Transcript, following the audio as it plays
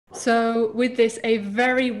So with this, a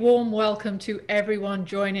very warm welcome to everyone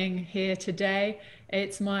joining here today.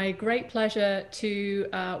 It's my great pleasure to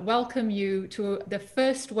welcome you to the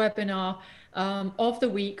first webinar of the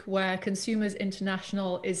week where Consumers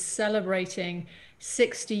International is celebrating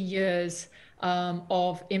 60 years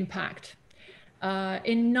of impact.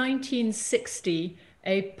 In 1960,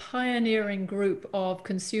 a pioneering group of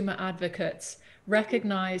consumer advocates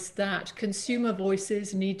recognized that consumer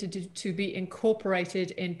voices needed to be incorporated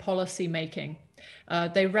in policy making.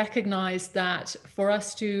 They recognized that for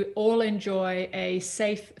us to all enjoy a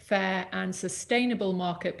safe, fair, and sustainable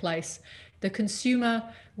marketplace,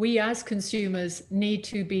 we as consumers need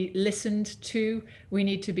to be listened to, we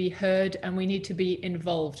need to be heard, and we need to be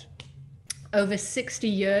involved. Over 60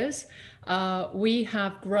 years, we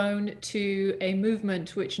have grown to a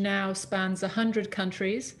movement which now spans 100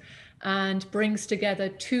 countries and brings together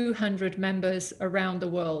 200 members around the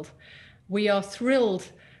world. We are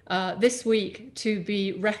thrilled this week to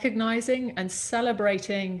be recognizing and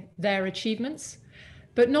celebrating their achievements,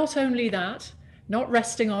 but not only that, not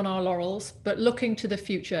resting on our laurels, but looking to the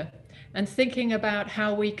future and thinking about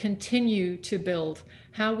how we continue to build,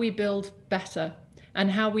 how we build better, and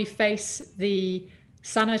how we face the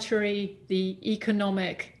sanitary, the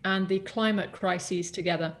economic, and the climate crises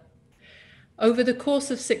together. Over the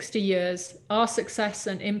course of 60 years, our success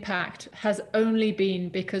and impact has only been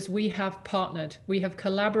because we have partnered, we have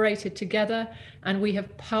collaborated together, and we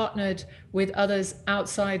have partnered with others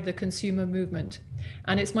outside the consumer movement.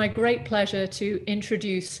 And it's my great pleasure to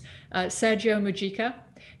introduce Sergio Mujica,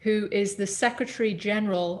 who is the Secretary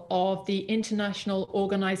General of the International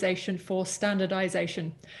Organization for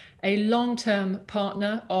Standardization, a long-term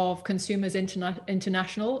partner of Consumers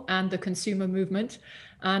International and the consumer movement.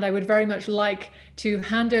 And I would very much like to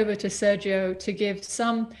hand over to Sergio to give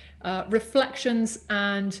some reflections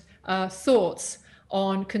and thoughts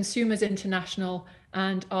on Consumers International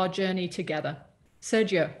and our journey together.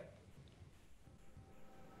 Sergio.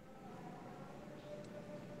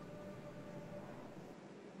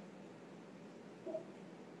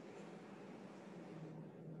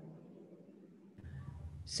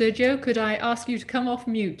 Sergio, could I ask you to come off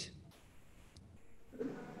mute?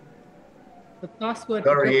 The password.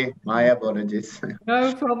 Sorry, my apologies.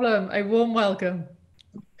 No problem. A warm welcome.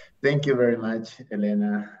 Thank you very much,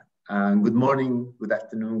 Elena. Good morning, good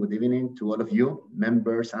afternoon, good evening to all of you,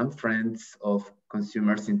 members and friends of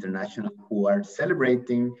Consumers International who are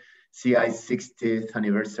celebrating CI's 60th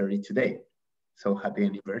anniversary today. So happy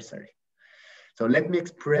anniversary. So let me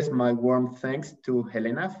express my warm thanks to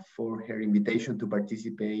Helena for her invitation to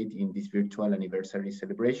participate in this virtual anniversary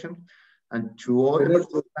celebration, and to all the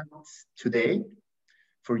participants today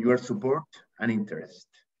for your support and interest.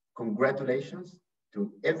 Congratulations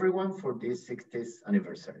to everyone for this 60th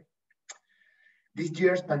anniversary. This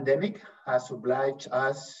year's pandemic has obliged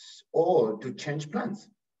us all to change plans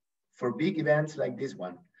for big events like this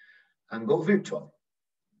one and go virtual.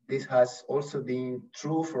 This has also been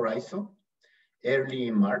true for ISO. Early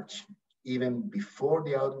in March, even before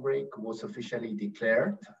the outbreak was officially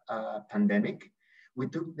declared a pandemic, we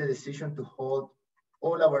took the decision to hold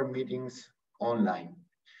all our meetings online.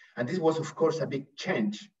 And this was, of course, a big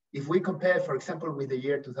change. If we compare, for example, with the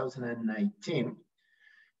year 2019,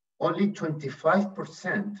 only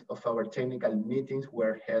 25% of our technical meetings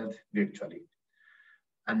were held virtually.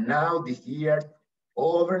 And now this year,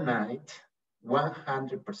 overnight,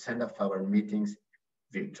 100% of our meetings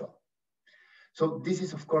virtual. So this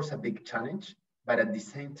is, of course, a big challenge, but at the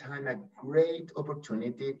same time, a great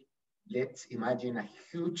opportunity. Let's imagine a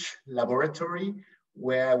huge laboratory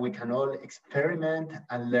where we can all experiment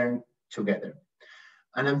and learn together.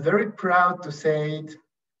 And I'm very proud to say it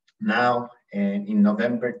now in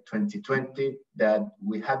November 2020 that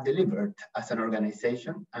we have delivered as an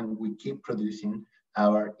organization, and we keep producing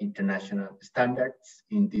our international standards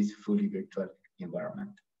in this fully virtual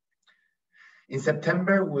environment. In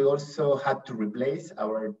September, we also had to replace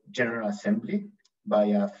our General Assembly by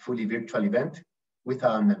a fully virtual event with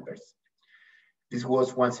our members. This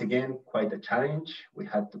was once again quite a challenge. We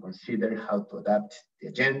had to consider how to adapt the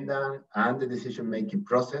agenda and the decision-making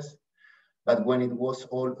process. But when it was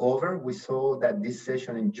all over, we saw that this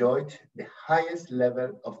session enjoyed the highest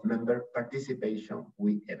level of member participation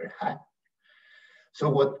we ever had. So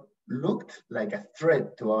what looked like a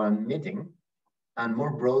threat to our meeting, and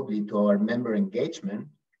more broadly to our member engagement,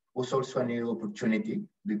 was also a new opportunity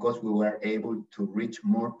because we were able to reach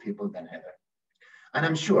more people than ever. And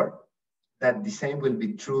I'm sure that the same will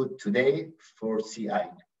be true today for CI,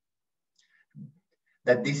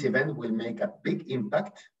 that this event will make a big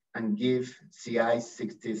impact and give CI's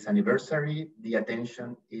 60th anniversary the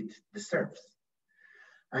attention it deserves.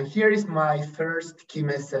 And here is my first key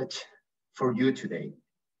message for you today.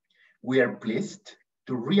 We are pleased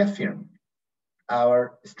to reaffirm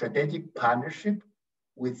our strategic partnership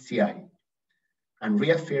with CI and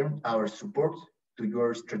reaffirm our support to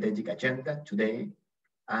your strategic agenda today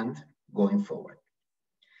and going forward.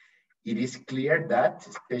 It is clear that,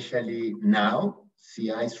 especially now,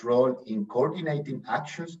 CI's role in coordinating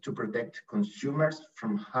actions to protect consumers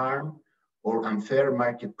from harm or unfair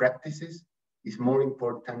market practices is more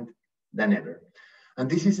important than ever. And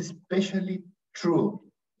this is especially true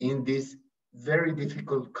in this very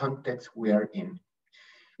difficult context we are in.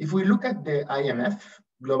 If we look at the IMF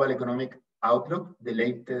Global Economic Outlook, the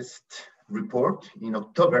latest report in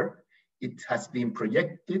October, it has been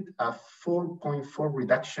projected a 4.4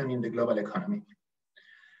 reduction in the global economy.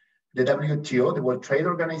 The WTO, the World Trade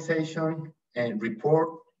Organization,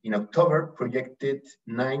 report in October projected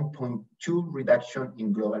 9.2 reduction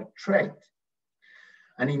in global trade.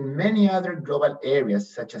 And in many other global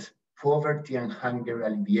areas, such as poverty and hunger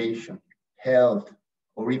alleviation, health,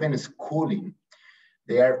 or even schooling,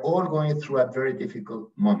 they are all going through a very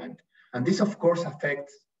difficult moment. And this, of course,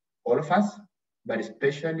 affects all of us, but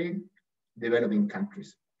especially developing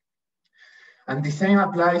countries. And the same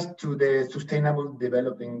applies to the Sustainable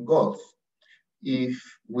Development Goals. If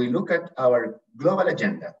we look at our global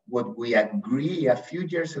agenda, what we agree a few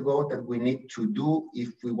years ago that we need to do if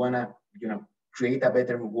we want to, create a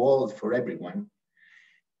better world for everyone,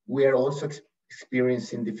 we are also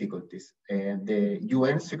experiencing difficulties. The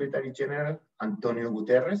UN Secretary General, Antonio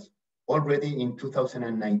Guterres, already in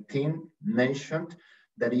 2019 mentioned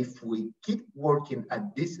that if we keep working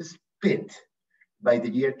at this speed, by the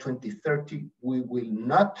year 2030, we will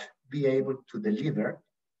not be able to deliver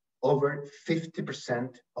over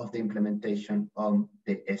 50% of the implementation on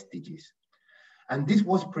the SDGs. And this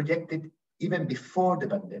was projected even before the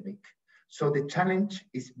pandemic. So the challenge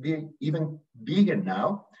is even bigger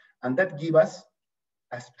now, and that gives us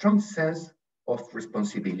a strong sense of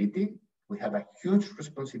responsibility. We have a huge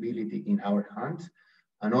responsibility in our hands,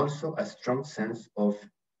 and also a strong sense of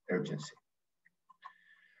urgency.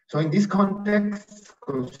 So in this context,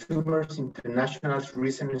 Consumers International's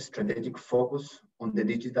recent strategic focus on the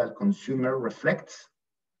digital consumer reflects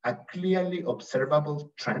a clearly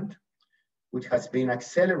observable trend, which has been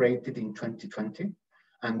accelerated in 2020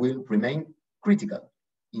 and will remain critical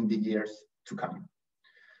in the years to come.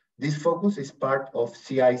 This focus is part of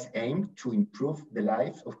CI's aim to improve the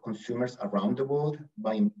lives of consumers around the world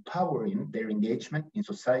by empowering their engagement in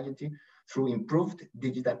society through improved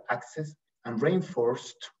digital access and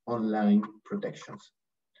reinforced online protections.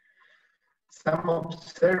 Some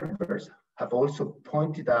observers have also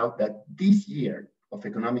pointed out that this year of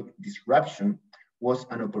economic disruption was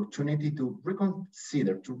an opportunity to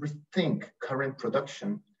reconsider, to rethink current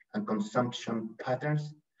production and consumption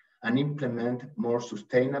patterns and implement more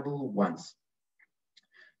sustainable ones.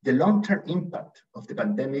 The long-term impact of the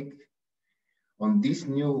pandemic on this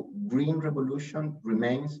new green revolution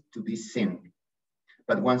remains to be seen.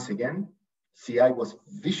 But once again, CI was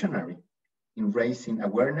visionary in raising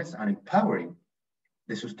awareness and empowering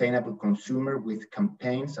the sustainable consumer with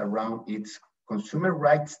campaigns around its Consumer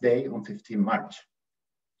Rights Day on 15 March.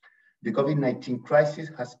 The COVID-19 crisis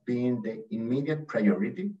has been the immediate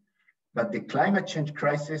priority, but the climate change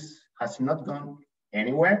crisis has not gone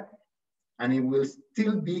anywhere, and it will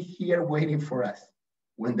still be here waiting for us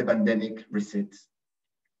when the pandemic recedes.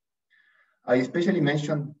 I especially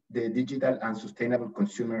mentioned the digital and sustainable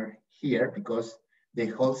consumer here because they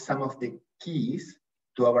hold some of the keys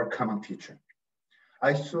to our common future.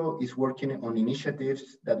 ISO is working on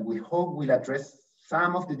initiatives that we hope will address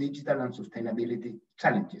some of the digital and sustainability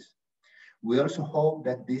challenges. We also hope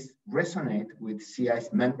that this resonates with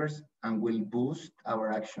CI's members and will boost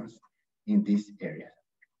our actions in this area.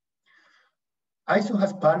 ISO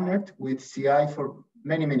has partnered with CI for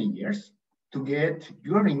many, many years to get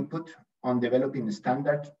your input on developing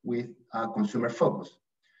standards with a consumer focus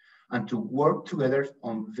and to work together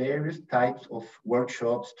on various types of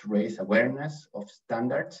workshops to raise awareness of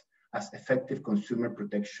standards as effective consumer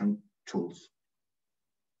protection tools.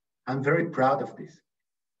 I'm very proud of this.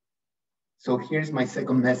 So here's my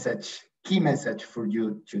second message, key message for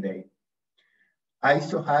you today.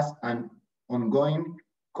 ISO has an ongoing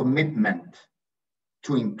commitment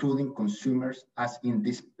to including consumers as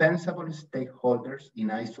indispensable stakeholders in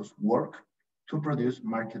ISO's work to produce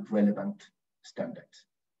market-relevant standards.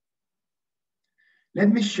 Let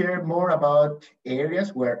me share more about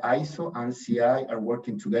areas where ISO and CI are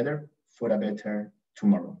working together for a better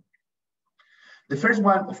tomorrow. The first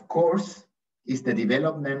one, of course, is the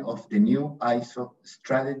development of the new ISO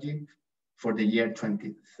strategy for the year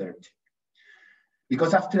 2030.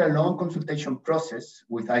 Because after a long consultation process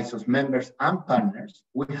with ISO's members and partners,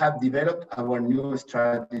 we have developed our new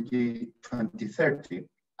strategy 2030.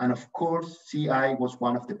 And of course, CI was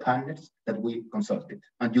one of the partners that we consulted.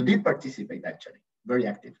 And you did participate actually, very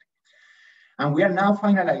actively. And we are now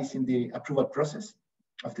finalizing the approval process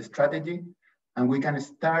of the strategy, and we can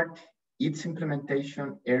start its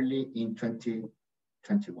implementation early in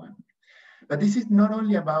 2021. But this is not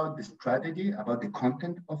only about the strategy, about the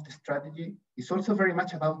content of the strategy, it's also very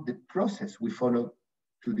much about the process we follow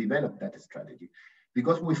to develop that strategy.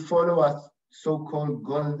 Because we follow a so-called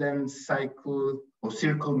golden cycle or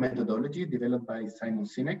circle methodology developed by Simon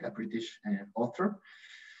Sinek, a British author.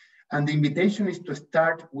 And the invitation is to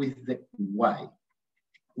start with the why.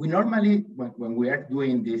 We normally, when we are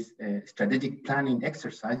doing this strategic planning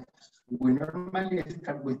exercise, we normally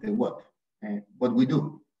start with the what we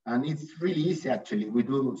do. And it's really easy, actually. We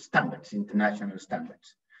do standards, international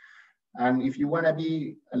standards. And if you want to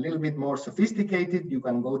be a little bit more sophisticated, you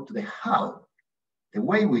can go to the how, the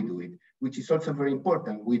way we do it, which is also very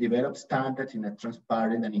important. We develop standards in a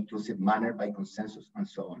transparent and inclusive manner by consensus and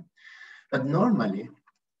so on. But normally,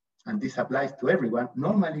 and this applies to everyone,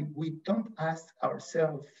 normally we don't ask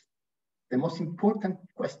ourselves the most important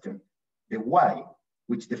question, the why,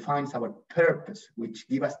 which defines our purpose, which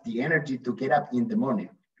gives us the energy to get up in the morning.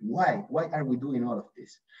 Why? Why are we doing all of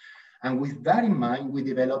this? And with that in mind, we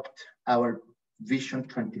developed our Vision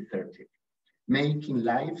 2030, making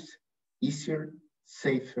lives easier,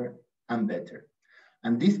 safer, and better.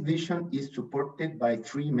 And this vision is supported by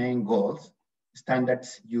three main goals: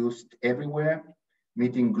 standards used everywhere,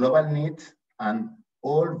 meeting global needs, and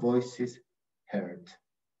all voices heard.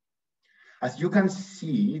 As you can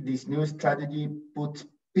see, this new strategy puts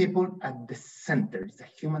people at the center. It's a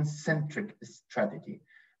human-centric strategy.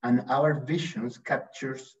 And our visions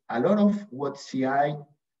captures a lot of what CI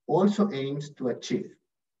also aims to achieve.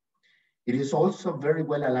 It is also very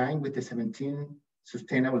well aligned with the 17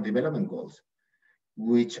 Sustainable Development Goals,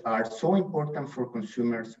 which are so important for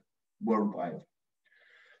consumers worldwide.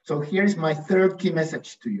 So here's my third key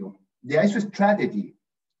message to you. The ISO strategy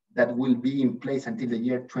that will be in place until the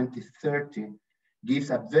year 2030 gives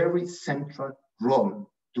a very central role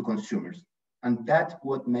to consumers. And that's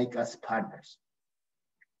what makes us partners.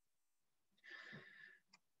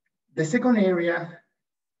 The second area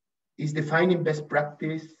is defining best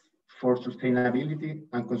practice for sustainability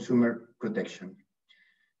and consumer protection.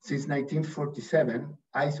 Since 1947,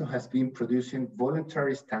 ISO has been producing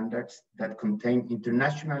voluntary standards that contain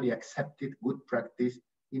internationally accepted good practice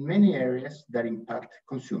in many areas that impact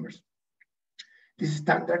consumers. These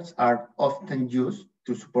standards are often used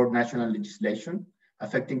to support national legislation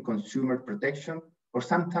affecting consumer protection, or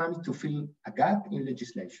sometimes to fill a gap in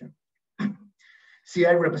legislation.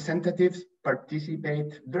 CI representatives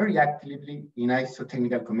participate very actively in ISO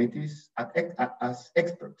technical committees as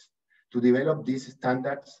experts to develop these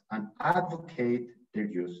standards and advocate their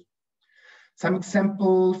use. Some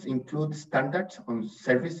examples include standards on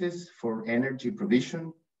services for energy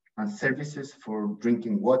provision and services for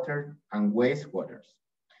drinking water and wastewaters.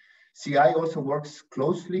 CI also works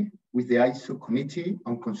closely with the ISO Committee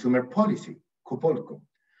on Consumer Policy, COPOLCO,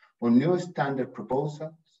 on new standard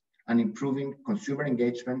proposals and improving consumer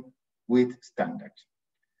engagement with standards.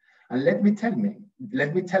 And let me tell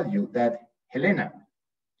you that Helena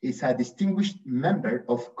is a distinguished member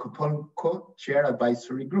of COPOLCO chair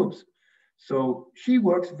advisory groups. So she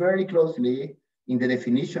works very closely in the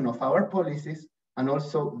definition of our policies and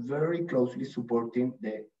also very closely supporting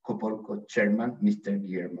the COPOLCO chairman, Mr.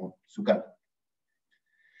 Guillermo Zucal.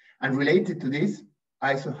 And related to this,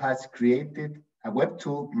 ISO has created a web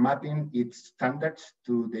tool mapping its standards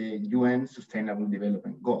to the UN Sustainable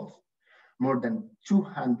Development Goals. More than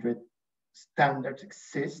 200 standards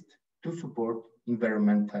exist to support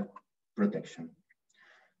environmental protection.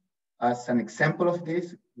 As an example of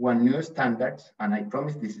this, one new standard, and I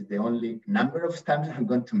promise this is the only number of standards I'm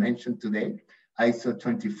going to mention today, ISO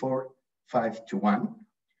 24521,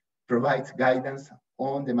 provides guidance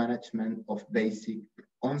on the management of basic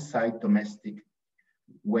on-site domestic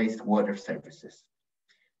wastewater services.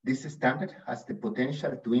 This standard has the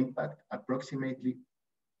potential to impact approximately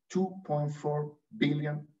 2.4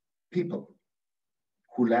 billion people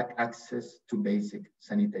who lack access to basic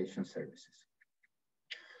sanitation services.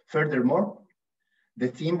 Furthermore, the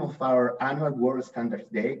theme of our annual World Standards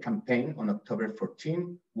Day campaign on October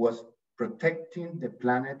 14 was protecting the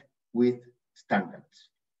planet with standards,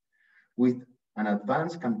 with an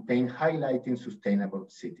advanced campaign highlighting sustainable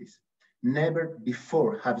cities. Never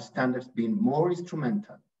before have standards been more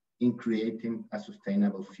instrumental in creating a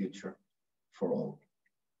sustainable future for all.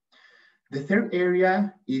 The third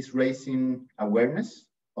area is raising awareness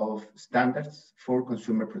of standards for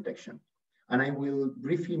consumer protection. And I will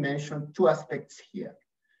briefly mention two aspects here.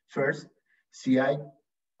 First, CI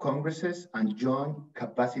congresses and joint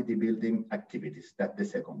capacity building activities. That's the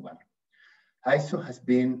second one. ISO has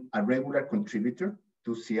been a regular contributor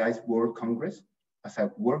to CI's World Congress as a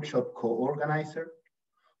workshop co-organizer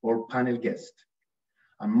or panel guest.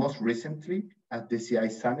 And most recently at the CI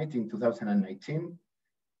Summit in 2019,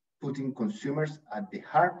 putting consumers at the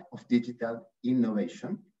heart of digital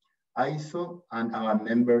innovation, ISO and our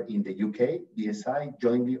member in the UK, DSI,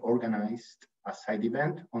 jointly organized a side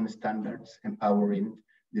event on standards empowering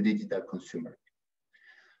the digital consumer.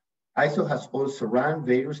 ISO has also run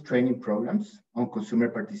various training programs on consumer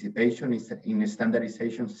participation in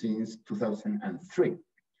standardization since 2003.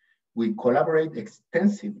 We collaborate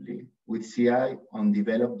extensively with CI on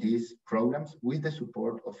develop these programs with the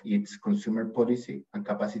support of its consumer policy and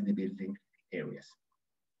capacity building areas.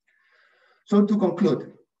 So to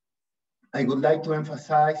conclude, I would like to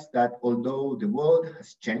emphasize that although the world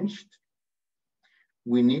has changed,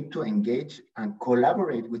 we need to engage and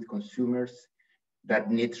collaborate with consumers.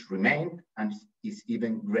 That needs remain and is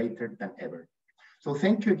even greater than ever. So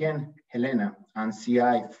thank you again, Helena and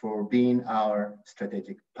CI, for being our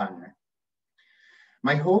strategic partner.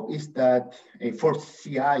 My hope is that for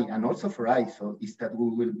CI and also for ISO is that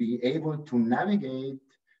we will be able to navigate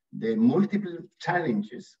the multiple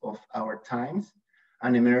challenges of our times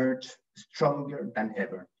and emerge stronger than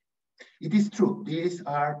ever. It is true, these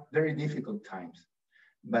are very difficult times,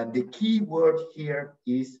 but the key word here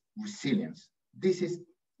is resilience. This is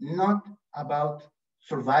not about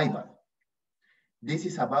survival. This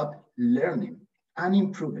is about learning and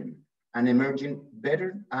improving and emerging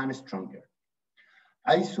better and stronger.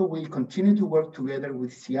 ISO will continue to work together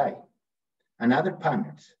with CI and other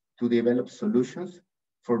partners to develop solutions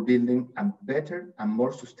for building a better and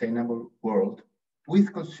more sustainable world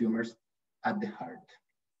with consumers at the heart.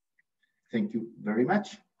 Thank you very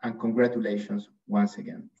much and congratulations once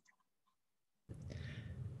again.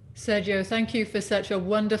 Sergio, thank you for such a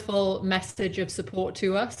wonderful message of support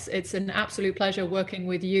to us. It's an absolute pleasure working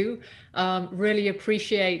with you. Really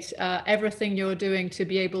appreciate everything you're doing to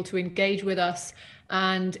be able to engage with us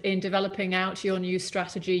and in developing out your new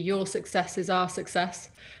strategy. Your success is our success.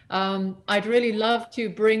 I'd really love to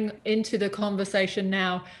bring into the conversation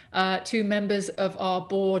now two members of our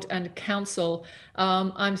board and council.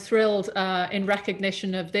 I'm thrilled in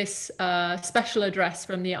recognition of this special address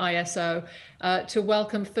from the ISO to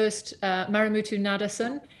welcome first Marimutu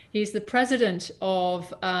Nadasan. He's the president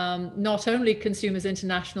of not only Consumers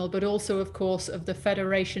International, but also, of course, of the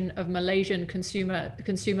Federation of Malaysian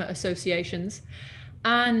Consumer Associations.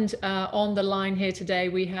 And on the line here today,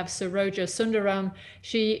 we have Saroja Sundaram.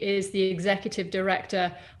 She is the Executive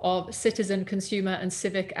Director of Citizen Consumer and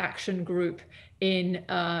Civic Action Group in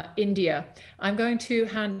India. I'm going to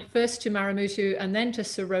hand first to Marimutu and then to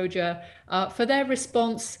Saroja for their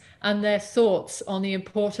response and their thoughts on the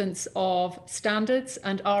importance of standards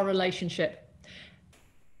and our relationship.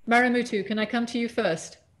 Marimutu, can I come to you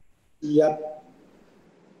first? Yep.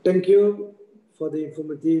 Thank you for the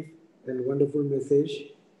informative and wonderful message,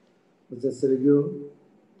 Mr. Sergio,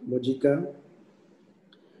 Mujica.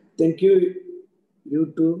 Thank you,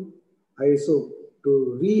 you too, ISO,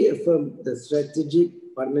 to reaffirm the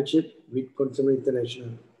strategic partnership with Consumer International.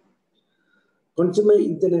 Consumer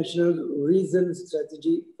International recent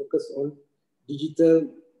strategy focus on digital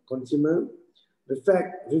consumer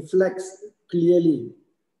reflects clearly,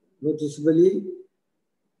 noticeably,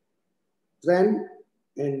 trend,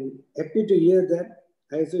 and happy to hear that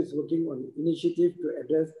ISO is working on initiative to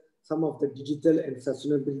address some of the digital and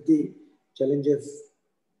sustainability challenges.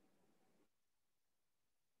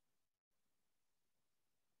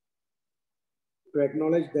 To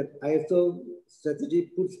acknowledge that ISO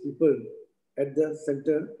strategy puts people at the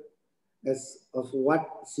center as of what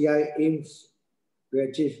CI aims to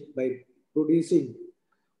achieve by producing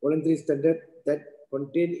voluntary standards that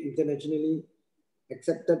contain internationally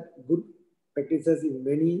accepted good practices in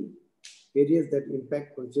many areas that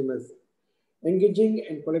impact consumers. Engaging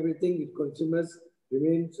and collaborating with consumers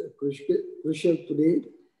remains crucial today,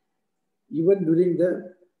 even during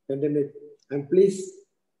the pandemic. I'm pleased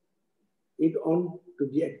it on to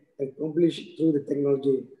be accomplished through the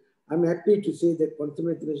technology. I'm happy to say that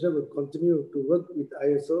Consumer International will continue to work with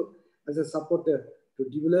ISO as a supporter to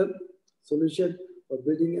develop solutions for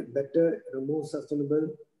building a better and a more sustainable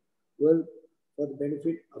world for the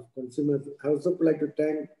benefit of consumers. I also would like to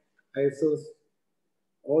thank ISOs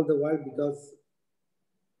all the while because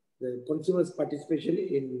the consumers' participation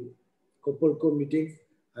in Copolco meetings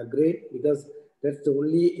are great because That's the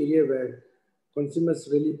only area where consumers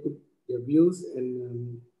really put their views.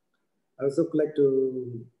 And I also like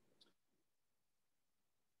to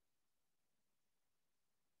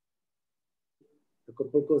the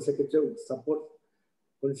Kopoko Secretary support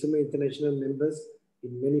Consumer International members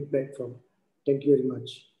in many platforms. Thank you very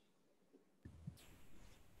much.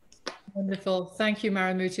 Wonderful. Thank you,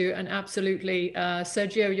 Maramutu. And absolutely,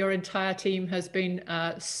 Sergio, your entire team has been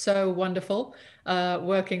so wonderful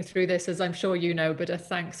working through this, as I'm sure you know, but a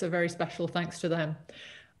very special thanks to them.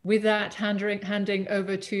 With that, handing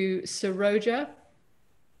over to Saroja.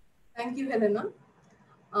 Thank you, Helena.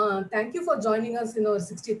 Thank you for joining us in our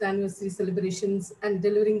 60th anniversary celebrations and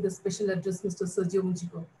delivering the special address, Mr. Sergio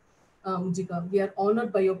Mujica. We are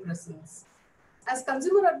honored by your presence. As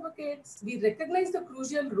consumer advocates, we recognize the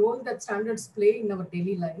crucial role that standards play in our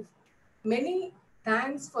daily life. Many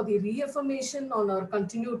thanks for the reaffirmation on our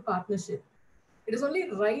continued partnership. It is only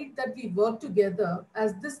right that we work together,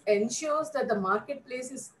 as this ensures that the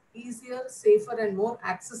marketplace is easier, safer, and more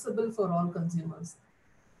accessible for all consumers.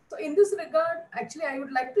 So in this regard, actually, I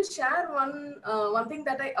would like to share one thing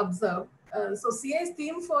that I observed. So CI's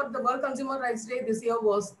theme for the World Consumer Rights Day this year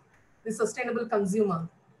was the sustainable consumer.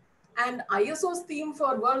 And ISO's theme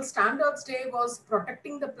for World Standards Day was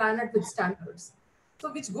protecting the planet with standards.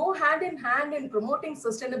 So which go hand in promoting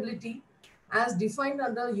sustainability as defined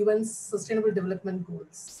under UN's Sustainable Development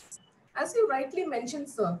Goals. As you rightly mentioned,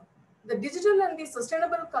 sir, the digital and the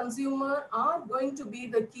sustainable consumer are going to be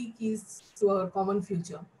the keys to our common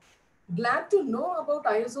future. Glad to know about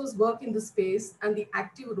ISO's work in this space and the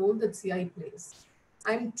active role that CI plays.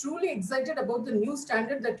 I'm truly excited about the new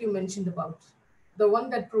standard that you mentioned about, the one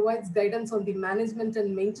that provides guidance on the management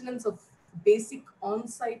and maintenance of basic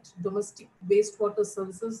on-site domestic wastewater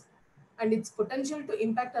services and its potential to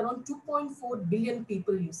impact around 2.4 billion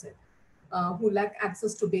people, you said, who lack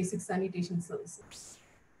access to basic sanitation services.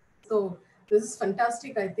 So this is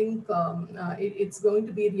fantastic. I think it's going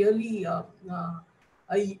to be really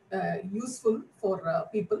useful for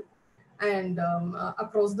people and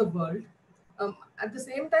across the world. At the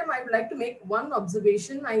same time, I would like to make one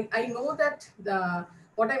observation. I know that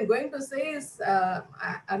what I'm going to say is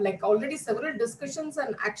like already several discussions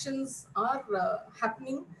and actions are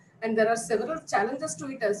happening, and there are several challenges to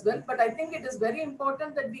it as well. But I think it is very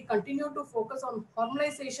important that we continue to focus on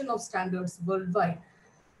harmonization of standards worldwide,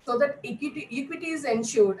 so that equity is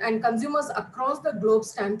ensured and consumers across the globe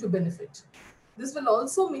stand to benefit. This will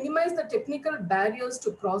also minimize the technical barriers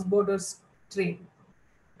to cross-border trade.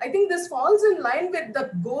 I think this falls in line with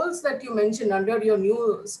the goals that you mentioned under your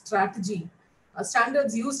new strategy,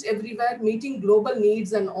 standards used everywhere, meeting global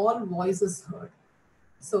needs and all voices heard.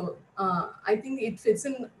 So I think it fits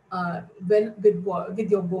in well with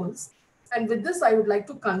your goals. And with this, I would like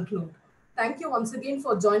to conclude. Thank you once again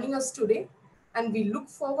for joining us today, and we look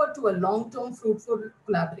forward to a long-term fruitful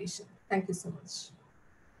collaboration. Thank you so much.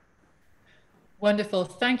 Wonderful.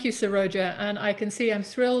 Thank you, Saroja. And I'm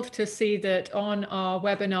thrilled to see that on our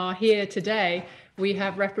webinar here today, we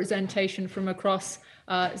have representation from across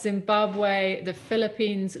Zimbabwe, the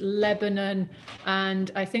Philippines, Lebanon,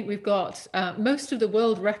 and I think we've got most of the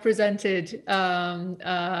world represented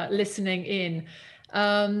listening in.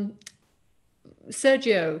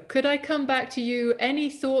 Sergio, could I come back to you? Any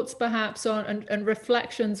thoughts perhaps on and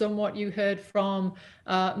reflections on what you heard from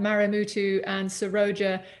Maramutu and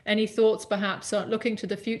Saroja? Any thoughts perhaps on looking to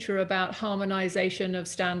the future about harmonization of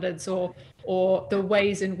standards or the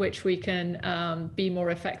ways in which we can be more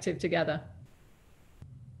effective together?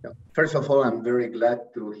 First of all, I'm very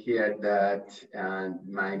glad to hear that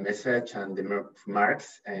my message and the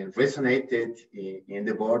remarks resonated in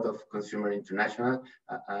the board of Consumer International.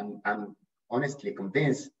 I'm honestly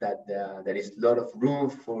convinced that there is a lot of room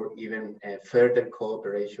for even further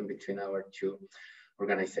cooperation between our two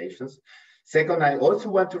organizations. Second, I also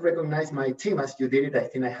want to recognize my team as you did it. I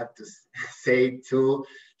think I have to say to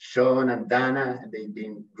Sean and Dana, they've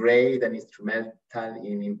been great and instrumental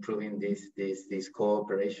in improving this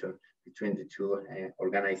cooperation between the two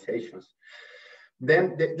organizations.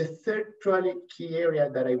 Then the third probably key area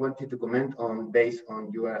that I wanted to comment on based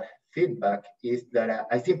on your feedback is that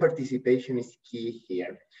I think participation is key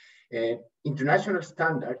here. International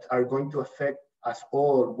standards are going to affect us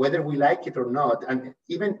all, whether we like it or not, and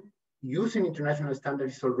even using international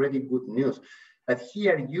standards is already good news. But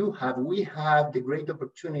here we have the great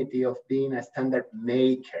opportunity of being a standard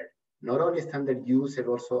maker, not only a standard user,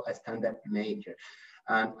 also a standard maker.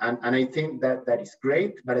 And I think that is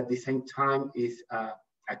great, but at the same time is a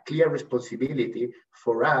clear responsibility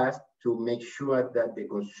for us to make sure that the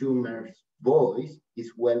consumer's voice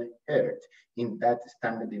is well heard in that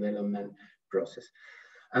standard development process.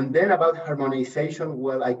 And then about harmonization,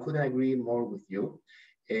 well, I couldn't agree more with you.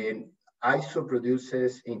 ISO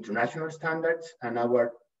produces international standards, and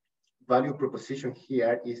our value proposition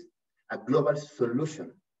here is a global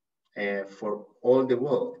solution for all the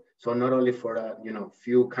world. So not only for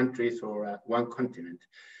few countries or one continent.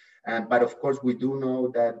 But of course, we do know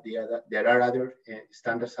that there are other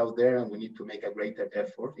standards out there, and we need to make a greater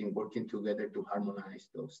effort in working together to harmonize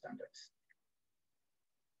those standards.